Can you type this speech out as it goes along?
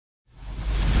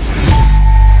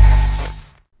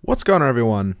What's going on,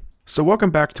 everyone? So welcome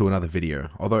back to another video,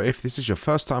 although if this is your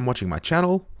first time watching my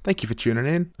channel, thank you for tuning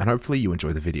in, and hopefully you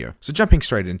enjoy the video. So jumping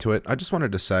straight into it, I just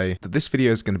wanted to say that this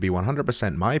video is going to be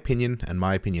 100% my opinion and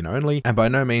my opinion only, and by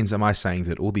no means am I saying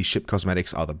that all these ship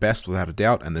cosmetics are the best without a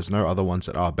doubt, and there's no other ones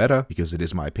that are better, because it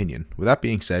is my opinion. With that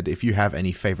being said, if you have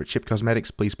any favorite ship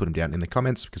cosmetics, please put them down in the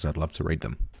comments, because I'd love to read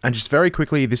them. And just very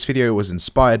quickly, this video was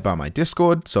inspired by my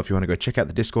Discord, so if you want to go check out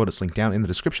the Discord, it's linked down in the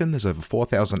description. There's over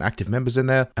 4,000 active members in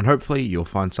there, and hopefully you'll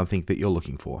find something that you're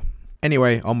looking for.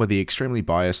 Anyway, on with the extremely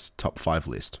biased top 5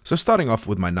 list. So starting off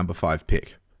with my number 5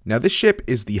 pick. Now this ship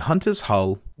is the Hunter's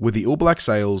hull with the all black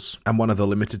sails and one of the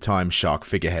limited time shark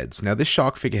figureheads. Now this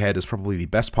shark figurehead is probably the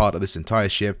best part of this entire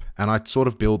ship, and I sort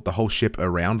of build the whole ship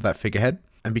around that figurehead.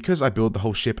 And because I build the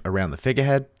whole ship around the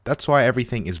figurehead, that's why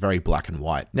everything is very black and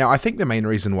white. Now, I think the main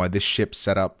reason why this ship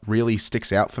setup really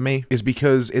sticks out for me is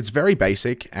because it's very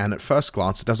basic, and at first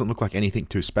glance, it doesn't look like anything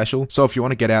too special. So if you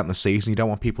want to get out in the seas and you don't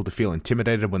want people to feel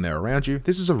intimidated when they're around you,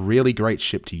 this is a really great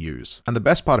ship to use. And the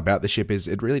best part about the ship is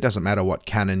it really doesn't matter what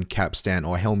cannon, capstan,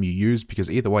 or helm you use, because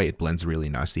either way, it blends really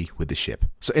nicely with the ship.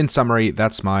 So in summary,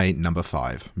 that's my number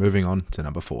 5. Moving on to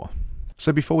number 4.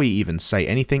 So before we even say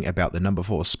anything about the number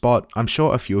 4 spot, I'm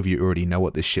sure a few of you already know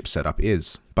what this ship setup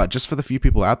is. But just for the few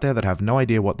people out there that have no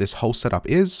idea what this whole setup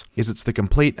is it's the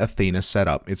complete Athena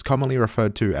setup. It's commonly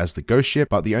referred to as the ghost ship,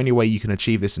 but the only way you can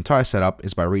achieve this entire setup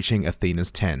is by reaching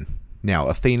Athena's 10. Now,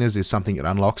 Athena's is something it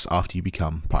unlocks after you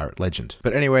become Pirate Legend.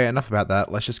 But anyway, enough about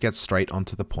that, let's just get straight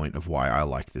onto the point of why I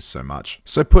like this so much.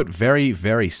 So put very,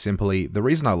 very simply, the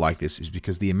reason I like this is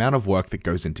because the amount of work that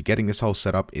goes into getting this whole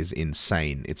setup is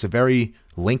insane. It's a very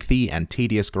lengthy and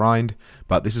tedious grind,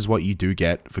 but this is what you do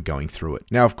get for going through it.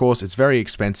 Now, of course, it's very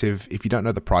expensive. If you don't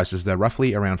know the prices, they're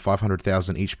roughly around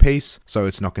 500,000 each piece, so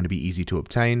it's not going to be easy to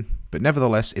obtain. But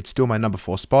nevertheless, it's still my number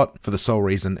 4 spot for the sole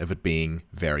reason of it being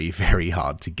very, very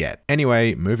hard to get.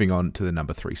 Anyway, moving on to the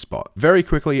number 3 spot. Very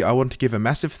quickly, I want to give a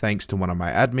massive thanks to one of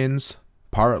my admins,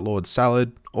 Pirate Lord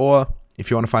Salad, or if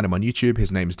you want to find him on YouTube,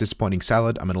 his name is Disappointing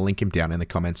Salad. I'm going to link him down in the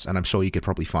comments, and I'm sure you could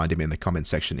probably find him in the comment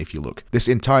section if you look. This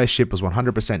entire ship was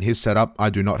 100% his setup. I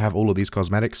do not have all of these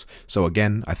cosmetics, so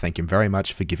again, I thank him very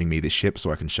much for giving me this ship so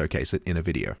I can showcase it in a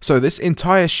video. So this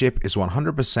entire ship is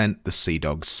 100% the Sea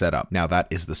Dog setup. Now that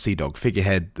is the Sea Dog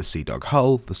figurehead, the Sea Dog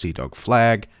hull, the Sea Dog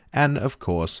flag, and of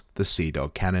course, the Sea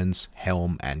Dog cannons,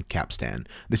 helm, and capstan.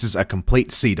 This is a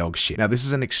complete Sea Dog ship. Now, this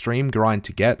is an extreme grind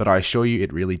to get, but I assure you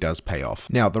it really does pay off.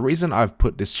 Now, the reason I've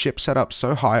put this ship setup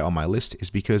so high on my list is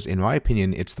because, in my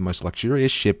opinion, it's the most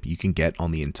luxurious ship you can get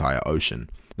on the entire ocean.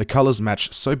 The colors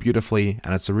match so beautifully,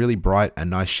 and it's a really bright and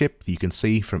nice ship that you can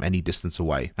see from any distance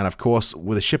away. And of course,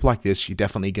 with a ship like this, you're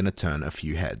definitely going to turn a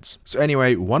few heads. So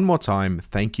anyway, one more time,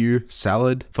 thank you,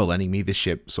 Salad, for lending me this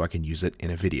ship so I can use it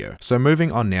in a video. So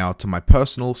moving on now to my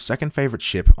personal second favorite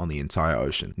ship on the entire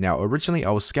ocean. Now, originally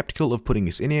I was skeptical of putting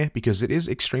this in here because it is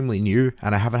extremely new,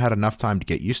 and I haven't had enough time to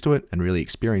get used to it and really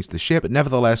experience the ship. But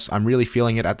nevertheless, I'm really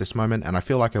feeling it at this moment, and I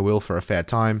feel like I will for a fair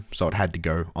time, so it had to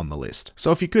go on the list.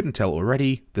 So if you couldn't tell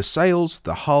already, the sails,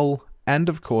 the hull, and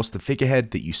of course the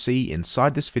figurehead that you see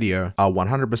inside this video are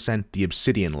 100% the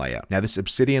obsidian layout. Now this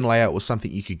obsidian layout was something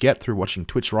you could get through watching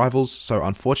Twitch Rivals, so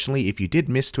unfortunately if you did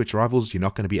miss Twitch Rivals, you're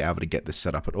not going to be able to get this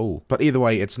set up at all. But either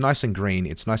way, it's nice and green,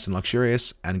 it's nice and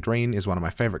luxurious, and green is one of my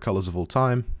favorite colors of all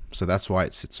time, so that's why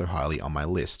it sits so highly on my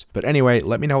list. But anyway,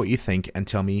 let me know what you think and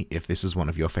tell me if this is one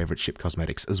of your favorite ship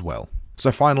cosmetics as well.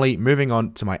 So finally, moving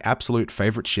on to my absolute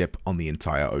favorite ship on the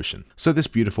entire ocean. So this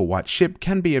beautiful white ship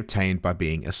can be obtained by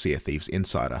being a Sea of Thieves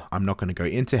insider. I'm not going to go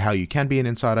into how you can be an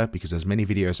insider because there's many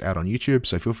videos out on YouTube,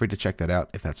 so feel free to check that out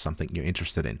if that's something you're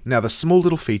interested in. Now, the small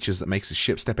little features that makes this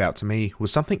ship step out to me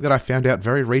was something that I found out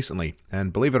very recently,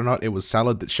 and believe it or not, it was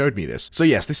Salad that showed me this. So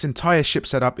yes, this entire ship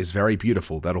setup is very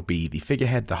beautiful. That'll be the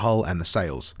figurehead, the hull, and the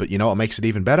sails. But you know what makes it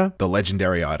even better? The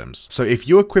legendary items. So if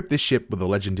you equip this ship with the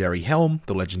legendary helm,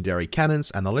 the legendary cannons,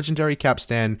 and the legendary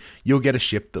capstan, you'll get a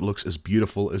ship that looks as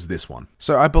beautiful as this one.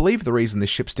 So I believe the reason this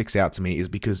ship sticks out to me is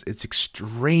because it's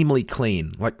extremely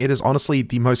clean. Like, it is honestly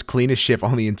the most cleanest ship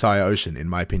on the entire ocean, in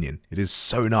my opinion. It is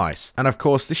so nice. And of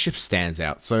course, this ship stands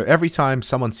out. So every time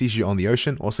someone sees you on the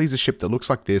ocean or sees a ship that looks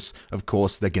like this, of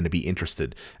course, they're going to be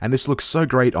interested. And this looks so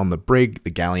great on the brig, the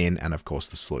galleon, and of course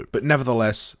the sloop. But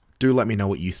nevertheless, do let me know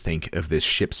what you think of this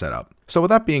ship setup. So with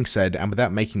that being said, and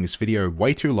without making this video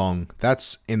way too long,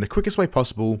 that's, in the quickest way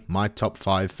possible, my top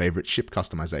 5 favorite ship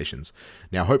customizations.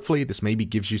 Now hopefully this maybe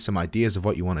gives you some ideas of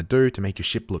what you want to do to make your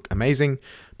ship look amazing,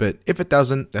 but if it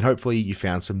doesn't, then hopefully you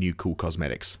found some new cool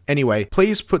cosmetics. Anyway,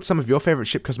 please put some of your favorite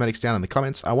ship cosmetics down in the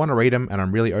comments. I want to read them, and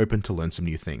I'm really open to learn some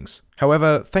new things.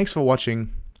 However, thanks for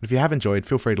watching. If you have enjoyed,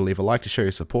 feel free to leave a like to show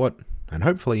your support, and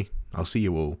hopefully I'll see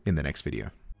you all in the next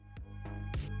video.